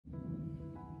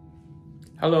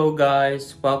Hello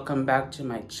guys, welcome back to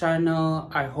my channel.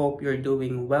 I hope you're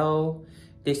doing well.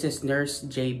 This is Nurse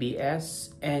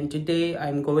JBS and today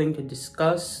I'm going to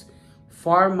discuss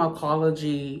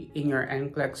pharmacology in your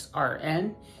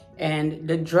NCLEX-RN, and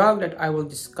the drug that I will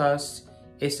discuss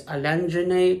is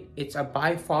alendronate. It's a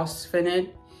biphosphonate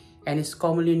and is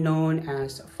commonly known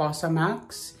as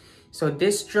Fosamax. So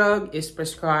this drug is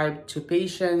prescribed to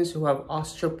patients who have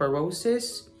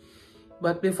osteoporosis.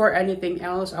 But before anything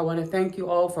else, I want to thank you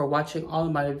all for watching all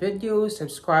my videos,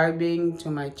 subscribing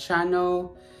to my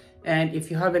channel. And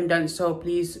if you haven't done so,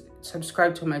 please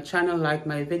subscribe to my channel, like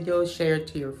my videos, share it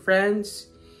to your friends.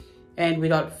 And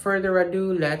without further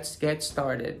ado, let's get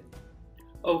started.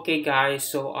 Okay guys,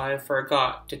 so I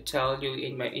forgot to tell you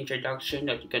in my introduction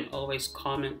that you can always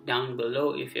comment down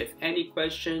below if you have any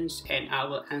questions and I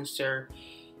will answer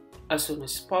as soon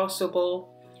as possible.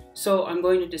 So I'm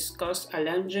going to discuss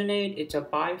alendronate. It's a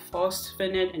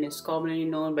biphosphonate and is commonly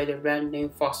known by the brand name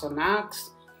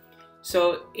Fosamax.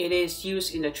 So it is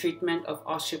used in the treatment of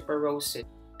osteoporosis.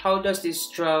 How does this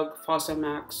drug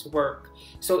Fosamax work?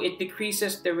 So it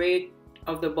decreases the rate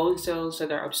of the bone cells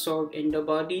that are absorbed in the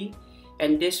body,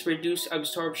 and this reduced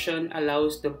absorption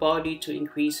allows the body to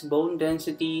increase bone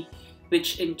density,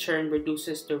 which in turn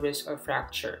reduces the risk of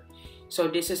fracture. So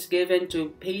this is given to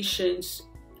patients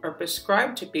or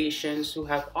prescribed to patients who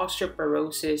have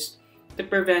osteoporosis to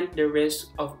prevent the risk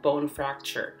of bone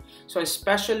fracture. So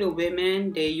especially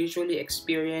women,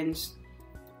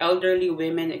 elderly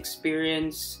women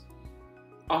experience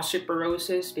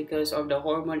osteoporosis because of the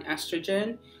hormone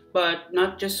estrogen, but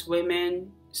not just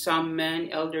women, some men,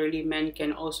 elderly men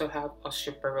can also have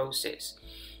osteoporosis.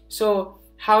 So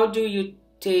how do you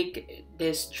take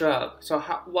this drug? So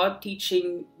what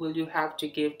teaching will you have to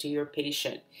give to your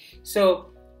patient? So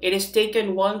it is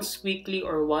taken once weekly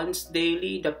or once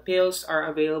daily. The pills are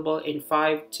available in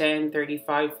 5, 10,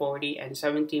 35, 40, and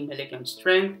 70 milligram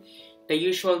strength. The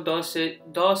usual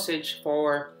dosage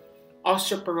for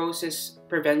osteoporosis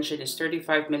prevention is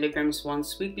 35 milligrams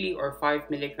once weekly or 5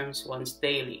 milligrams once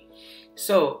daily.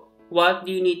 So what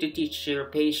do you need to teach your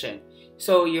patient?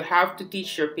 So you have to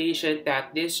teach your patient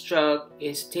that this drug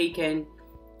is taken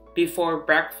before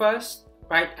breakfast,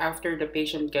 right after the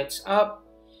patient gets up.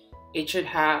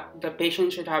 The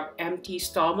patient should have empty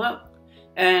stomach,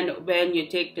 and when you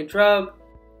take the drug,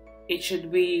 it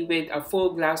should be with a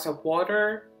full glass of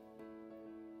water.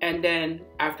 And then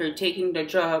after taking the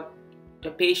drug,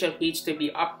 the patient needs to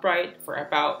be upright for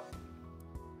about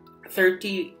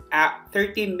 30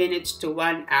 minutes to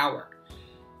 1 hour.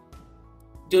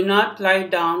 Do not lie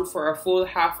down for a full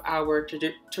half hour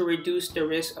to reduce the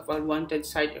risk of unwanted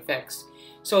side effects.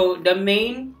 So the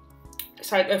main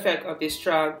side effect of this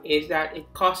drug is that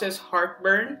it causes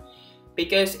heartburn,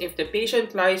 because if the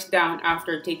patient lies down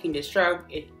after taking this drug,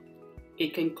 it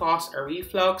can cause a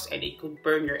reflux and it could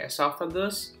burn your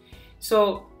esophagus.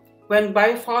 So when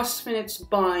biphosphonates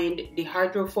bind, the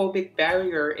hydrophobic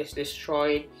barrier is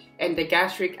destroyed and the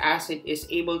gastric acid is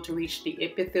able to reach the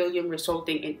epithelium,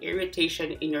 resulting in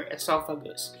irritation in your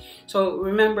esophagus. So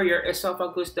remember, your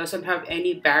esophagus doesn't have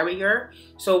any barrier,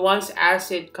 so once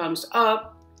acid comes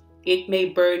up, it may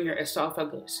burn your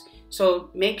esophagus. So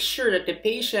make sure that the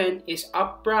patient is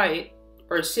upright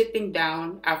or sitting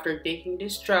down after taking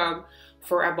this drug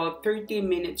for about 30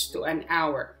 minutes to an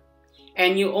hour.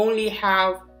 And you only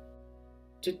have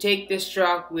to take this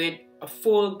drug with a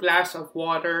full glass of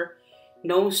water,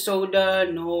 no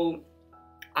soda, no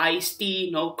iced tea,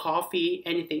 no coffee,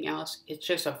 anything else. It's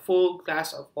just a full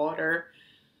glass of water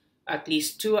at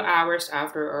least 2 hours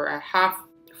after, or a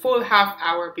full half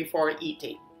hour before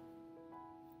eating.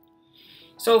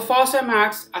 So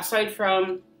Fosamax, aside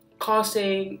from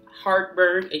causing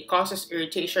heartburn, it causes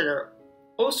irritation or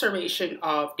ulceration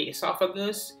of the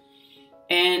esophagus,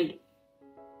 and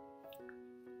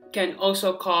can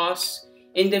also cause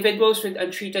individuals with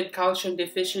untreated calcium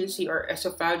deficiency or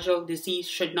esophageal disease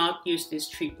should not use this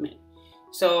treatment.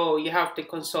 So you have to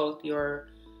consult your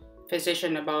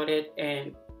physician about it,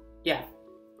 and yeah,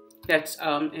 that's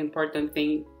an important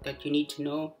thing that you need to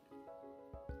know.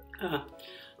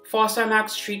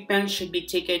 Fosamax treatment should be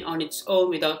taken on its own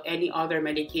without any other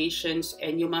medications,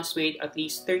 and you must wait at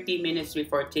least 30 minutes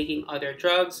before taking other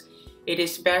drugs. It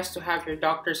is best to have your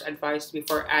doctor's advice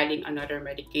before adding another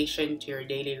medication to your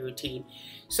daily routine.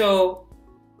 So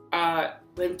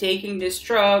when taking this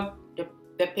drug,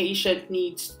 the patient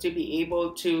needs to be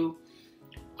able to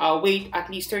wait at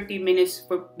least 30 minutes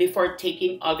before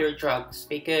taking other drugs,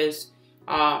 because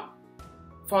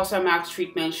Fosamax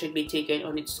treatment should be taken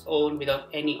on its own without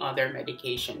any other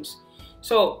medications.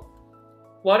 So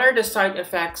what are the side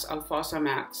effects of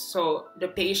Fosamax? So the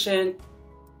patient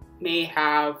may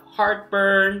have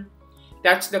heartburn.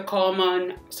 That's the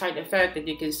common side effect that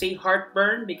you can see,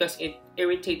 heartburn, because it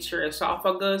irritates your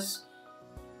esophagus.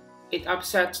 It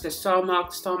upsets the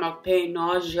stomach pain,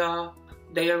 nausea,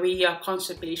 diarrhea,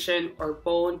 constipation, or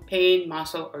bone pain,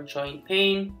 muscle or joint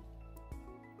pain.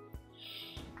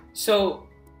 So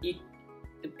the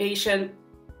patient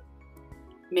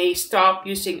may stop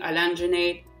using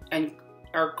alendronate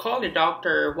or call the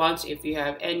doctor once if you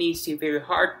have any severe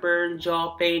heartburn,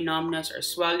 jaw pain, numbness or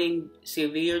swelling,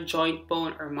 severe joint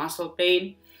bone or muscle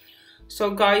pain.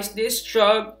 So guys, this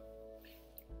drug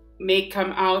may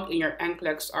come out in your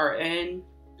NCLEX-RN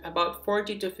about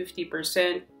 40 to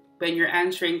 50% when you're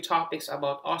answering topics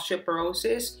about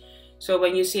osteoporosis. So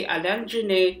when you see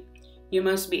alendronate, you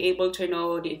must be able to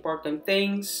know the important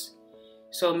things.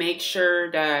 So make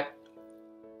sure that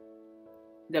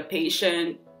the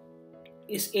patient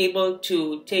is able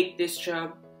to take this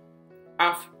drug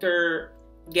after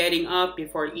getting up,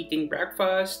 before eating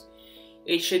breakfast.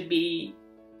 It should be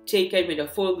taken with a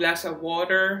full glass of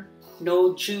water,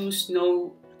 no juice,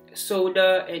 no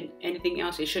soda and anything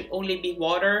else. It should only be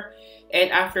water. And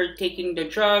after taking the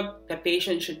drug, the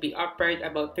patient should be upright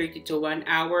about 30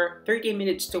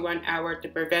 minutes to 1 hour to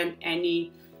prevent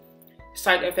any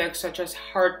side effects such as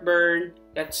heartburn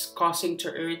that's causing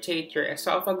to irritate your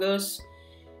esophagus.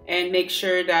 And make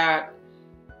sure that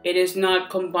it is not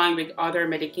combined with other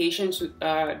medications.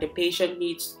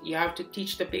 You have to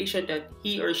teach the patient that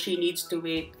he or she needs to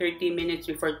wait 30 minutes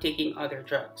before taking other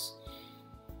drugs.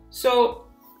 So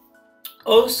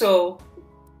also,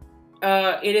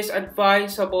 it is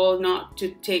advisable not to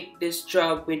take this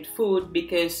drug with food,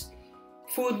 because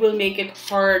food will make it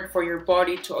hard for your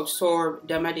body to absorb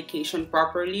the medication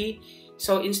properly.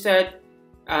 So instead,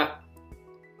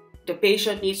 the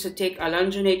patient needs to take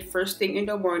alendronate first thing in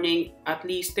the morning, at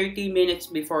least 30 minutes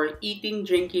before eating,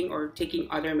 drinking, or taking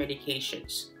other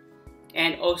medications.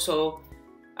 And also,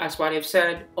 as what I've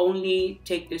said, only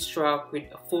take this drug with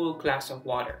a full glass of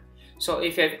water. So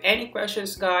if you have any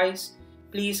questions, guys,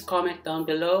 please comment down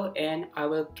below and I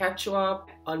will catch you up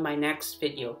on my next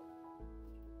video.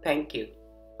 Thank you.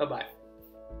 Bye-bye.